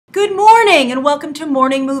Good morning and welcome to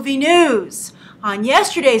Morning Movie News. On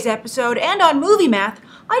yesterday's episode and on Movie Math,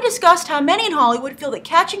 I discussed how many in Hollywood feel that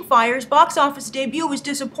Catching Fire's box office debut was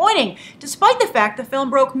disappointing, despite the fact the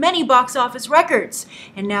film broke many box office records.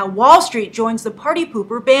 And now Wall Street joins the party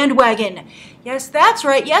pooper bandwagon. Yes, that's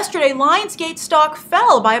right, yesterday Lionsgate stock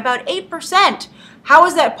fell by about 8%. How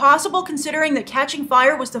is that possible considering that Catching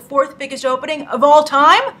Fire was the fourth biggest opening of all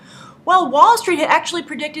time? Well, Wall Street had actually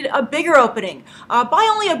predicted a bigger opening, by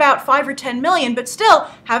only about 5 or 10 million, but still,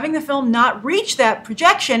 having the film not reach that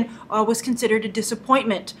projection was considered a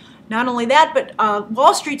disappointment. Not only that, but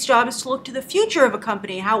Wall Street's job is to look to the future of a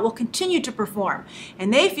company, how it will continue to perform.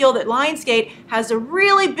 And they feel that Lionsgate has a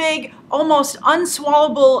really big, almost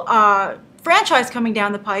unswallowable franchise coming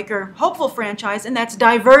down the pike, or hopeful franchise, and that's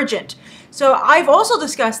Divergent. So I've also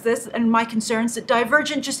discussed this and my concerns that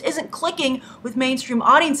Divergent just isn't clicking with mainstream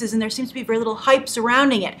audiences, and there seems to be very little hype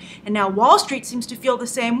surrounding it. And now Wall Street seems to feel the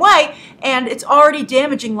same way, and it's already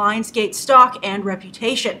damaging Lionsgate's stock and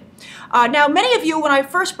reputation. Now, many of you, when I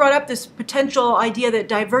first brought up this potential idea that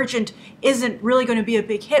Divergent isn't really going to be a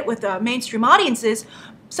big hit with mainstream audiences,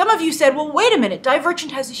 some of you said, well, wait a minute,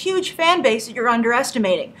 Divergent has a huge fan base that you're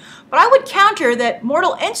underestimating. But I would counter that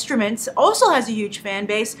Mortal Instruments also has a huge fan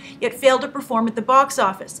base, yet failed to perform at the box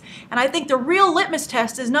office. And I think the real litmus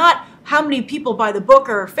test is not how many people buy the book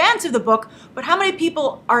or are fans of the book, but how many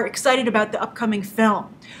people are excited about the upcoming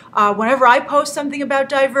film. Whenever I post something about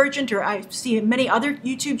Divergent, or I see many other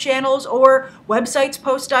YouTube channels or websites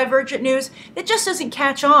post Divergent news, it just doesn't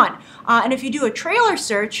catch on. And if you do a trailer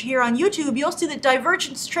search here on YouTube, you'll see that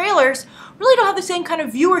Divergent's trailers really don't have the same kind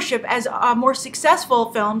of viewership as more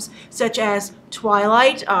successful films such as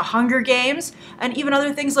Twilight, Hunger Games, and even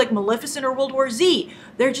other things like Maleficent or World War Z.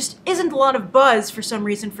 There just isn't a lot of buzz for some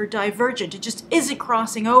reason for Divergent. It just isn't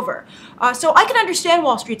crossing over. So I can understand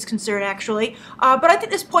Wall Street's concern, actually, but I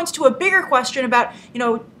think this points to a bigger question about,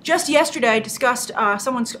 just yesterday I discussed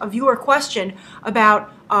a viewer question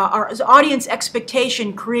about our audience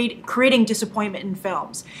expectation creating disappointment in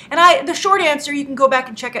films. And the short answer, you can go back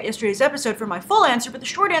and check out yesterday's episode for my full answer, but the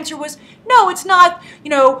short answer was, no, it's not,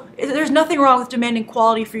 there's nothing wrong with demanding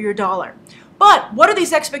quality for your dollar. But what are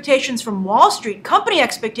these expectations from Wall Street, company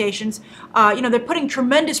expectations? They're putting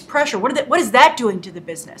tremendous pressure. What is that doing to the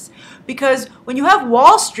business? Because when you have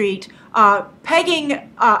Wall Street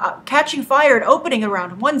pegging Catching Fire at opening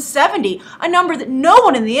around 170, a number that no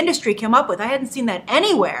one in the industry came up with. I hadn't seen that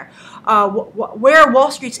anywhere. Where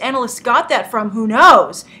Wall Street's analysts got that from, who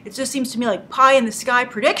knows? It just seems to me like pie-in-the-sky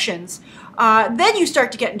predictions. Then you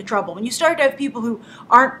start to get into trouble. When you start to have people who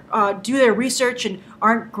aren't do their research and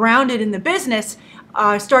aren't grounded in the business,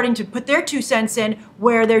 starting to put their 2 cents in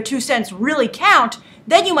where their 2 cents really count,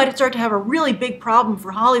 then you might start to have a really big problem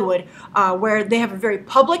for Hollywood, where they have a very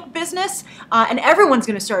public business, and everyone's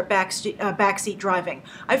going to start backseat driving.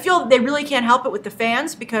 I feel that they really can't help it with the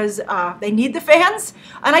fans because they need the fans,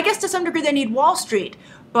 and I guess to some degree they need Wall Street.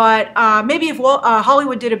 But maybe if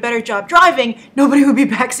Hollywood did a better job driving, nobody would be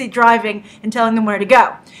backseat driving and telling them where to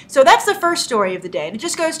go. So that's the first story of the day. And it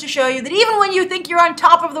just goes to show you that even when you think you're on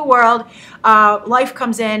top of the world, life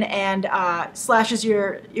comes in and slashes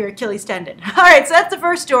your Achilles tendon. All right, so that's the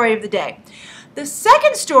first story of the day. The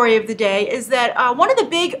second story of the day is that one of the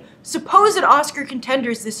big supposed Oscar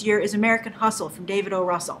contenders this year is American Hustle from David O.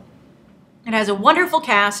 Russell. It has a wonderful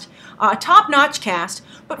cast, a top-notch cast,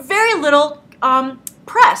 but very little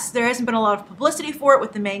press. There hasn't been a lot of publicity for it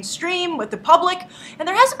with the mainstream, with the public, and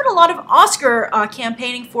there hasn't been a lot of Oscar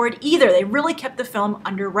campaigning for it either. They really kept the film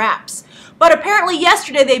under wraps. But apparently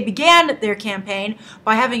yesterday they began their campaign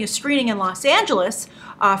by having a screening in Los Angeles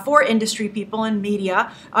for industry people and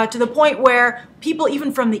media, to the point where people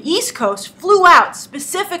even from the East Coast flew out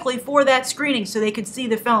specifically for that screening so they could see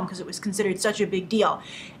the film because it was considered such a big deal.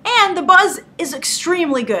 And the buzz is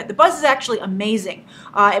extremely good. The buzz is actually amazing.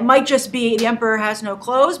 It might just be The Emperor Has No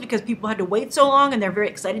Clothes because people had to wait so long and they're very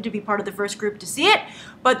excited to be part of the first group to see it.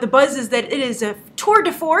 But the buzz is that it is a tour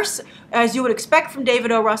de force, as you would expect from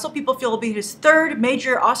David O. Russell. People feel it'll be his third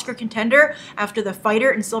major Oscar contender after The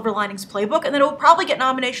Fighter and Silver Linings Playbook, and then it will probably get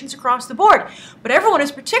nominations across the board. But everyone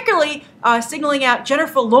is particularly signaling out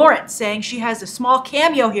Jennifer Lawrence, saying she has a small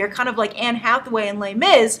cameo here, kind of like Anne Hathaway in Les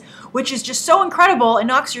Mis, which is just so incredible and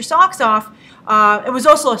knocks your socks off. It was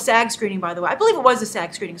also a SAG screening, by the way. I believe it was a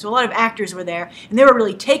SAG screening, so a lot of actors were there, and they were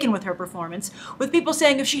really taken with her performance, with people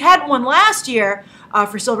saying if she hadn't won last year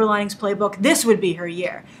for Silver Linings Playbook, this would be her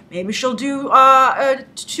year. Maybe she'll do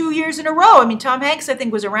 2 years in a row. I mean, Tom Hanks, I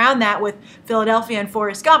think, was around that with Philadelphia and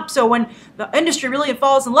Forrest Gump. So when the industry really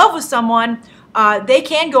falls in love with someone, they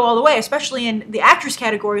can go all the way, especially in the actress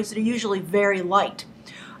categories that are usually very light.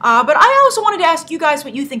 But I also wanted to ask you guys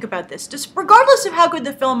what you think about this, just regardless of how good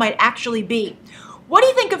the film might actually be. What do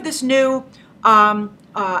you think of this new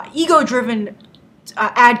ego-driven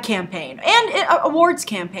ad campaign and awards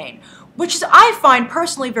campaign, which is, I find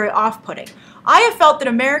personally very off-putting? I have felt that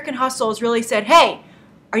American Hustle has really said, hey,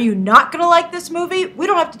 are you not going to like this movie? We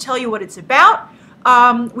don't have to tell you what it's about.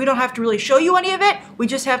 We don't have to really show you any of it. We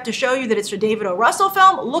just have to show you that it's a David O. Russell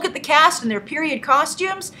film. Look at the cast in their period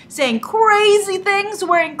costumes, saying crazy things,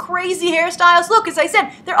 wearing crazy hairstyles. Look, as I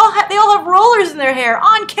said, they all have rollers in their hair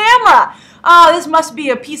on camera. This must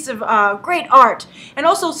be a piece of great art. And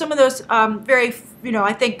also some of those very,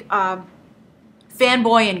 I think,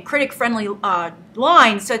 fanboy and critic-friendly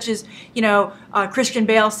lines, such as, Christian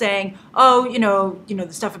Bale saying, oh,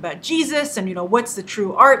 the stuff about Jesus, and, what's the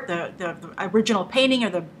true art, the original painting or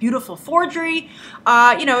the beautiful forgery,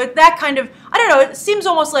 that kind of, I don't know, it seems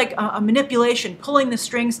almost like a manipulation, pulling the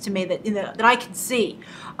strings to me that I can see.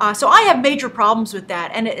 So I have major problems with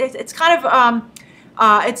that, and it's kind of,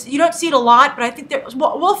 you don't see it a lot, but I think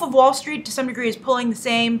Wolf of Wall Street to some degree is pulling the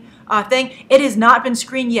same thing. It has not been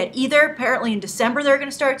screened yet either. Apparently in December they're going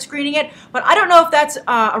to start screening it, but I don't know if that's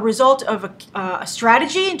a result of a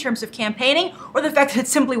strategy in terms of campaigning, or the fact that it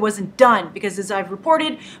simply wasn't done, because as I've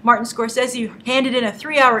reported, Martin Scorsese handed in a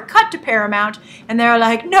 3-hour cut to Paramount, and they're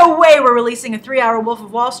like, no way we're releasing a 3-hour Wolf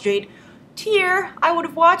of Wall Street. Tear, I would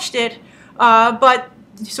have watched it,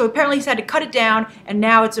 so apparently he's had to cut it down, and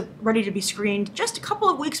now it's ready to be screened just a couple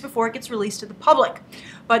of weeks before it gets released to the public.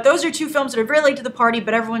 But those are two films that are very late to the party,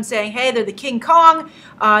 but everyone's saying, hey, they're the King Kong.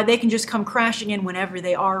 They can just come crashing in whenever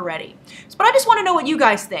they are ready. But I just want to know what you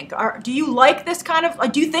guys think. Do you like this kind of,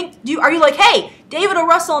 are you like, hey, David O.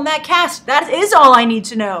 Russell and that cast, that is all I need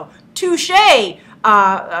to know. Touché,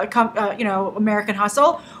 American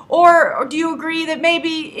Hustle. Or do you agree that maybe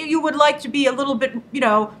you would like to be a little bit,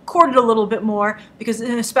 courted a little bit more, because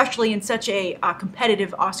especially in such a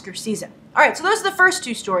competitive Oscar season? All right, so those are the first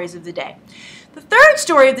two stories of the day. The third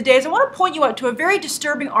story of the day is I want to point you out to a very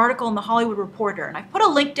disturbing article in The Hollywood Reporter, and I've put a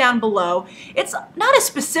link down below. It's not a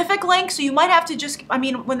specific link, so you might have to just,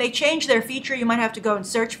 when they change their feature, you might have to go and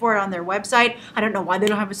search for it on their website. I don't know why they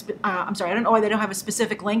don't have I don't know why they don't have a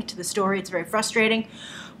specific link to the story. It's very frustrating.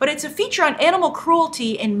 But it's a feature on animal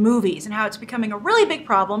cruelty in movies and how it's becoming a really big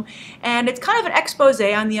problem. And it's kind of an expose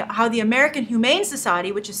on how the American Humane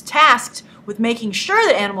Society, which is tasked with making sure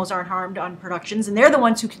that animals aren't harmed on productions, and they're the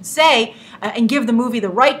ones who can say and give the movie the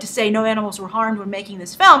right to say no animals were harmed when making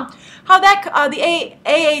this film, how that the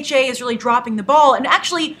AHA is really dropping the ball and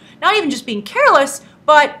actually not even just being careless,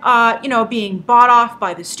 but being bought off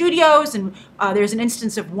by the studios. And there's an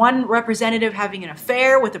instance of one representative having an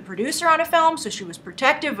affair with a producer on a film, so she was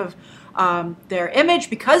protective of their image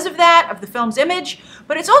because of that, of the film's image.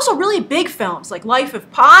 But it's also really big films, like Life of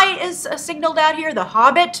Pi is signaled out here, The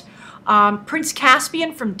Hobbit, Prince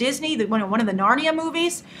Caspian from Disney, one of the Narnia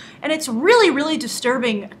movies. And it's really, really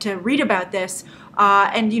disturbing to read about this.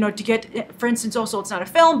 And to get, for instance, also it's not a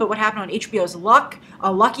film, but what happened on HBO's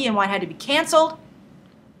Lucky and why it had to be canceled.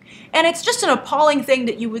 And it's just an appalling thing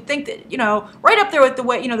that you would think that, right up there with the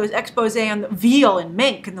way, those expose on the veal and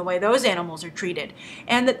mink and the way those animals are treated.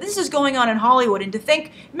 And that this is going on in Hollywood. And to think,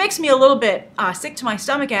 it makes me a little bit sick to my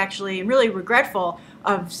stomach, actually, and really regretful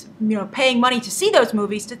of, paying money to see those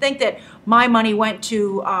movies, to think that my money went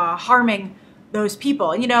to harming those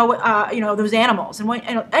people, and those animals.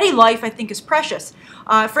 And any life, I think, is precious.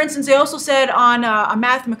 For instance, they also said on a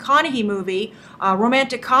Matthew McConaughey movie,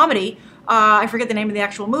 romantic comedy, I forget the name of the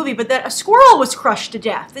actual movie, but that a squirrel was crushed to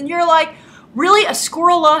death. And you're like, really? A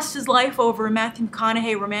squirrel lost his life over a Matthew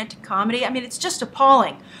McConaughey romantic comedy? I mean, it's just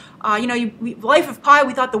appalling. Life of Pi,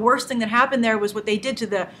 we thought the worst thing that happened there was what they did to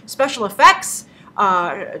the special effects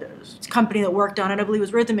company that worked on it. I believe it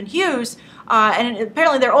was Rhythm and Hughes. And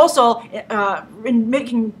apparently they're also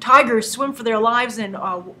making tigers swim for their lives in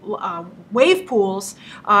wave pools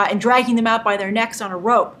and dragging them out by their necks on a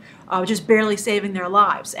rope. Just barely saving their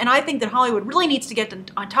lives. And I think that Hollywood really needs to get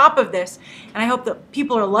on top of this, and I hope that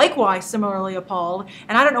people are likewise similarly appalled.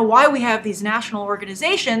 And I don't know why we have these national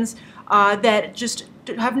organizations that just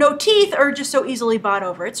have no teeth or just so easily bought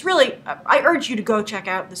over. It's really, I urge you to go check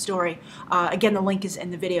out the story. Again, the link is in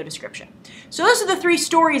the video description. So those are the three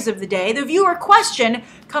stories of the day. The viewer question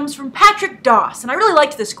comes from Patrick Doss, and I really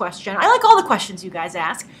liked this question. I like all the questions you guys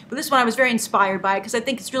ask, but this one I was very inspired by because I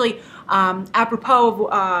think it's really apropos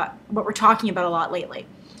of what we're talking about a lot lately.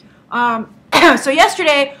 So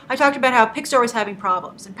yesterday I talked about how Pixar was having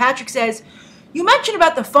problems, and Patrick says, you mentioned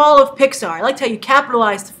about the fall of Pixar. I liked how you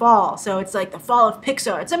capitalized the fall, so it's like the fall of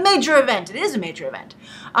Pixar. It's a major event. It is a major event.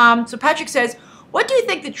 So Patrick says, what do you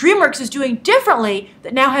think that DreamWorks is doing differently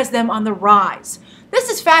that now has them on the rise? This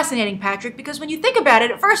is fascinating, Patrick, because when you think about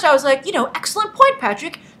it, at first I was like, excellent point,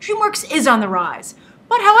 Patrick. DreamWorks is on the rise.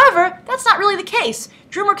 But however, that's not really the case.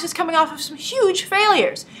 DreamWorks is coming off of some huge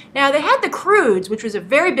failures. Now, they had The Croods, which was a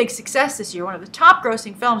very big success this year, one of the top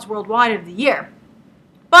grossing films worldwide of the year.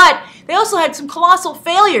 But they also had some colossal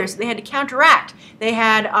failures they had to counteract. They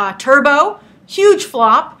had Turbo, huge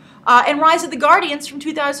flop, and Rise of the Guardians from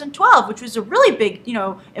 2012, which was a really big,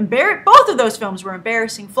 both of those films were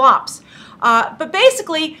embarrassing flops. But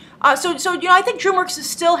basically, I think DreamWorks is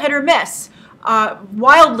still hit or miss.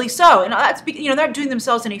 Wildly so, and that's they're not doing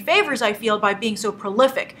themselves any favors, I feel, by being so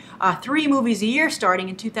prolific. 3 movies a year starting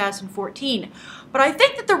in 2014. But I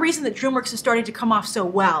think that the reason that DreamWorks is starting to come off so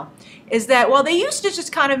well is that while they used to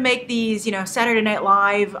just kind of make these, Saturday Night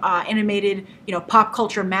Live animated, pop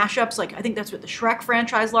culture mashups, like I think that's what the Shrek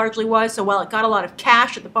franchise largely was. So while it got a lot of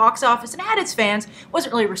cash at the box office and had its fans, it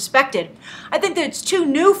wasn't really respected. I think that it's 2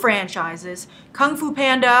 new franchises, Kung Fu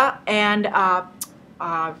Panda and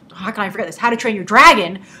how can I forget this? How to Train Your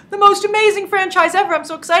Dragon, the most amazing franchise ever. I'm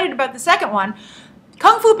so excited about the second one.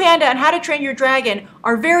 Kung Fu Panda and How to Train Your Dragon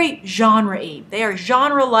are very genre-y. They are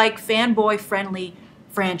genre-like, fanboy-friendly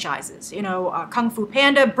franchises. Kung Fu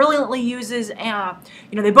Panda brilliantly uses,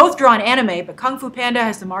 they both draw on anime, but Kung Fu Panda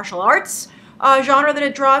has the martial arts genre that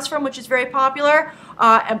it draws from, which is very popular,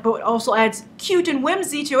 but also adds cute and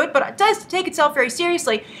whimsy to it, but it does take itself very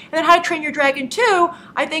seriously. And then How to Train Your Dragon 2,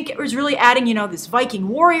 I think it was really adding, this Viking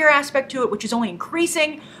warrior aspect to it, which is only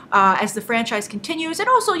increasing as the franchise continues. And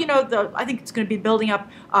also, I think it's going to be building up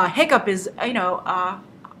Hiccup is,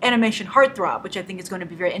 animation heartthrob, which I think is going to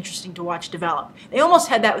be very interesting to watch develop. They almost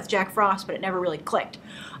had that with Jack Frost, but it never really clicked.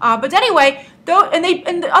 But anyway,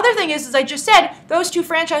 and the other thing is, as I just said, those 2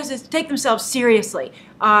 franchises take themselves seriously.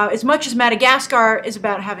 As much as Madagascar is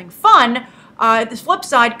about having fun, the flip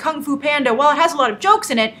side, Kung Fu Panda, while it has a lot of jokes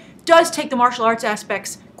in it, does take the martial arts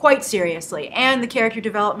aspects quite seriously, and the character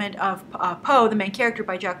development of Po, the main character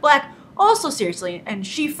by Jack Black, also seriously, and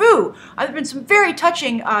Shifu. There have been some very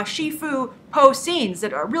touching Shifu Po scenes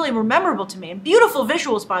that are really memorable to me, and beautiful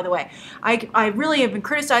visuals, by the way. I really have been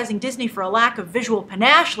criticizing Disney for a lack of visual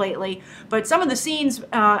panache lately, but some of the scenes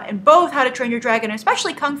in both How to Train Your Dragon and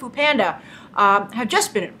especially Kung Fu Panda have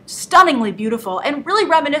just been stunningly beautiful and really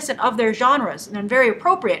reminiscent of their genres and very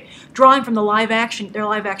appropriate, drawing from their live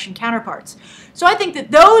action counterparts. So I think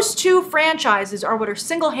that those 2 franchises are what are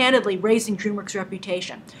single-handedly raising DreamWorks'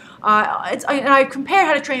 reputation. And I compare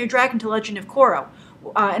How to Train Your Dragon to Legend of Korra.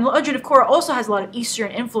 And Legend of Korra also has a lot of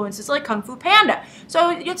Eastern influences like Kung Fu Panda.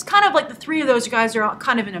 So it's kind of like the 3 of those guys are all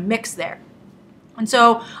kind of in a mix there. And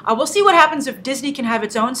so we'll see what happens if Disney can have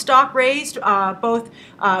its own stock raised, both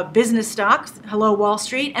business stock, Hello Wall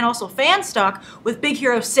Street, and also fan stock with Big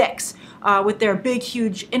Hero 6, with their big,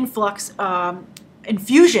 huge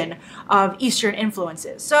infusion of Eastern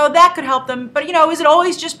influences. So that could help them. But, is it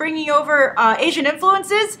always just bringing over Asian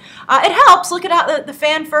influences? It helps. Look at how the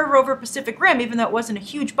fan fervor over Pacific Rim, even though it wasn't a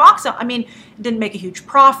huge box office. I mean, it didn't make a huge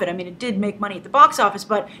profit. I mean, it did make money at the box office,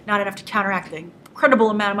 but not enough to counteract the incredible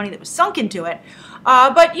amount of money that was sunk into it.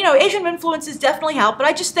 But, Asian influences definitely help. But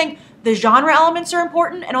I just think the genre elements are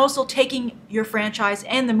important, and also taking your franchise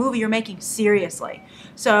and the movie you're making seriously.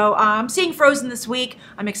 So I'm seeing Frozen this week.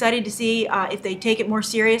 I'm excited to see if they take it more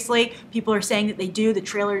seriously. People are saying that they do. The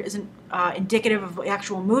trailer isn't indicative of the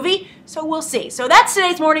actual movie, so we'll see. So that's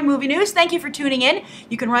today's morning movie news. Thank you for tuning in.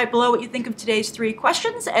 You can write below what you think of today's 3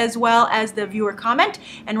 questions, as well as the viewer comment,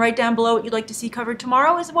 and write down below what you'd like to see covered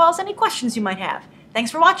tomorrow, as well as any questions you might have.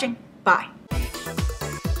 Thanks for watching. Bye.